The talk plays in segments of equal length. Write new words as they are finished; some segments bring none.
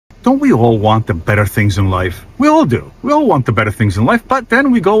Don't we all want the better things in life? We all do. We all want the better things in life, but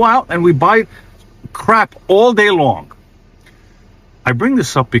then we go out and we buy crap all day long. I bring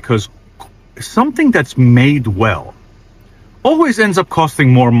this up because something that's made well always ends up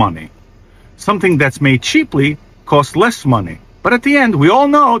costing more money. Something that's made cheaply costs less money. But at the end, we all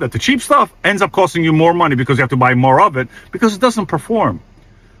know that the cheap stuff ends up costing you more money because you have to buy more of it because it doesn't perform.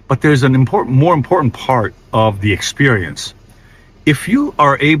 But there's an more important part of the experience. If you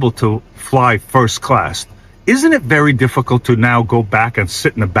are able to fly first class, isn't it very difficult to now go back and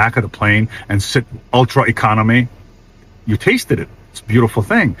sit in the back of the plane and sit ultra economy? You tasted it. It's a beautiful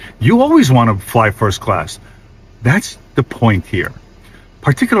thing. You always want to fly first class. That's the point here,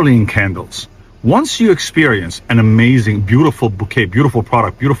 particularly in candles. Once you experience an amazing, beautiful bouquet, beautiful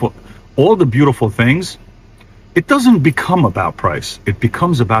product, beautiful, all the beautiful things, it doesn't become about price. It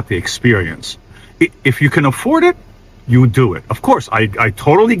becomes about the experience. If you can afford it, you do it. Of course, I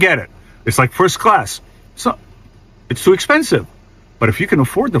totally get it. It's like first class. So it's too expensive. But if you can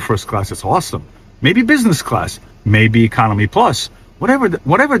afford the first class, it's awesome. Maybe business class, maybe economy plus, whatever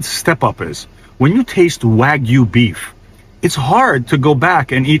the step up is. When you taste Wagyu beef, it's hard to go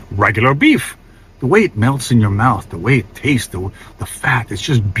back and eat regular beef. The way it melts in your mouth, the way it tastes, the fat, it's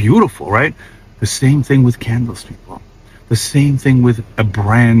just beautiful, right? The same thing with candles, people. The same thing with a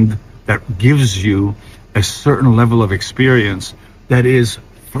brand that gives you a certain level of experience that is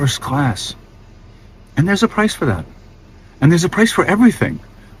first class. And there's a price for that. And there's a price for everything.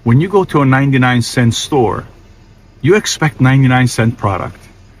 When you go to a 99-cent store, you expect 99-cent product.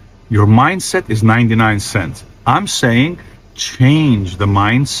 Your mindset is 99 cents. I'm saying change the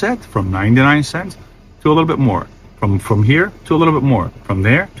mindset from 99 cents to a little bit more. From here to a little bit more. From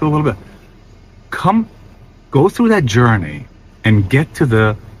there to a little bit. Go through that journey and get to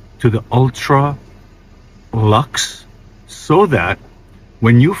the ultra lux, so that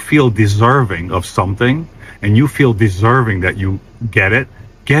when you feel deserving of something and you feel deserving that you get it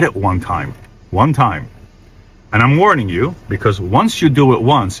one time. And I'm warning you, because once you do it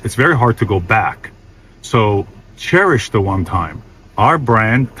once, it's very hard to go back. So cherish the one time. Our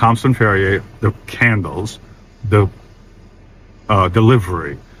brand, Thompson Ferrier, the candles, the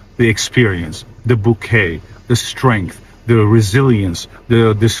delivery, the experience, the bouquet, the strength, the resilience,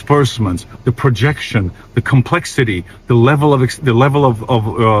 the disbursements, the projection, the complexity, the level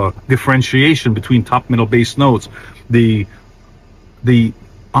of differentiation between top, middle, base notes, the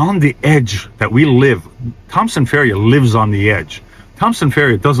on the edge that we live. Thompson Ferrier lives on the edge. Thompson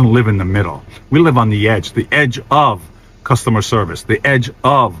Ferrier doesn't live in the middle. We live on the edge of customer service, the edge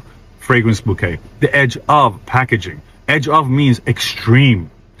of fragrance bouquet, the edge of packaging. Edge of means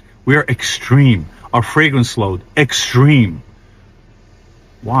extreme. We are extreme. Our fragrance load, extreme.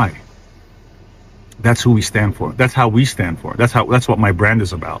 Why? That's who we stand for. That's how we stand for. That's what my brand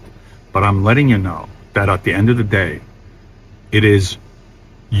is about. But I'm letting you know that at the end of the day, it is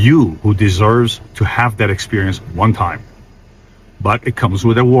you who deserves to have that experience one time. But it comes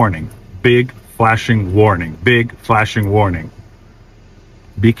with a warning. Big flashing warning. Big flashing warning.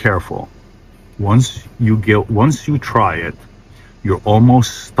 Be careful. Once you try it, you're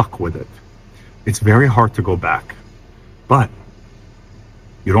almost stuck with it. It's very hard to go back. But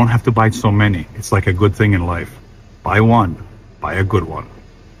you don't have to buy so many. It's like a good thing in life. Buy one. Buy a good one.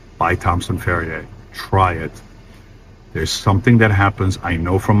 Buy Thompson Ferrier. Try it. There's something that happens, I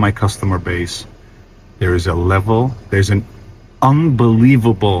know from my customer base. There's an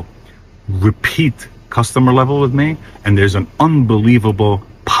unbelievable repeat customer level with me, and there's an unbelievable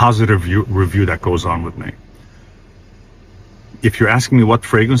positive review that goes on with me. If you're asking me what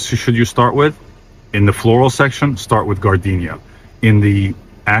fragrance should you start with, in the floral section, start with gardenia. In the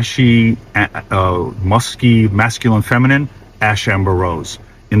ashy, musky, masculine, feminine, ash amber rose.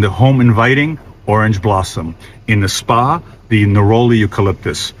 In the home inviting, orange blossom. In the spa, the neroli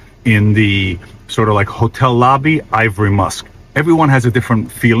eucalyptus. In the sort of like hotel lobby, ivory musk. Everyone has a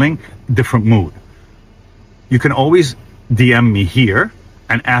different feeling, different mood. You can always DM me here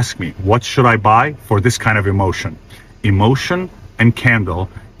and ask me, what should I buy for this kind of emotion? Emotion and candle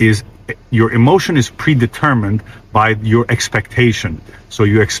is, your emotion is predetermined by your expectation. So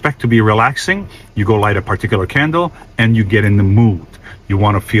you expect to be relaxing, you go light a particular candle and you get in the mood. You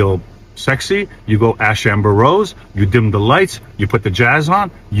want to feel sexy, you go ash amber rose, you dim the lights, you put the jazz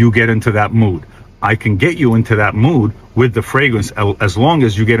on, you get into that mood. I can get you into that mood with the fragrance as long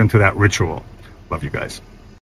as you get into that ritual. Love you guys.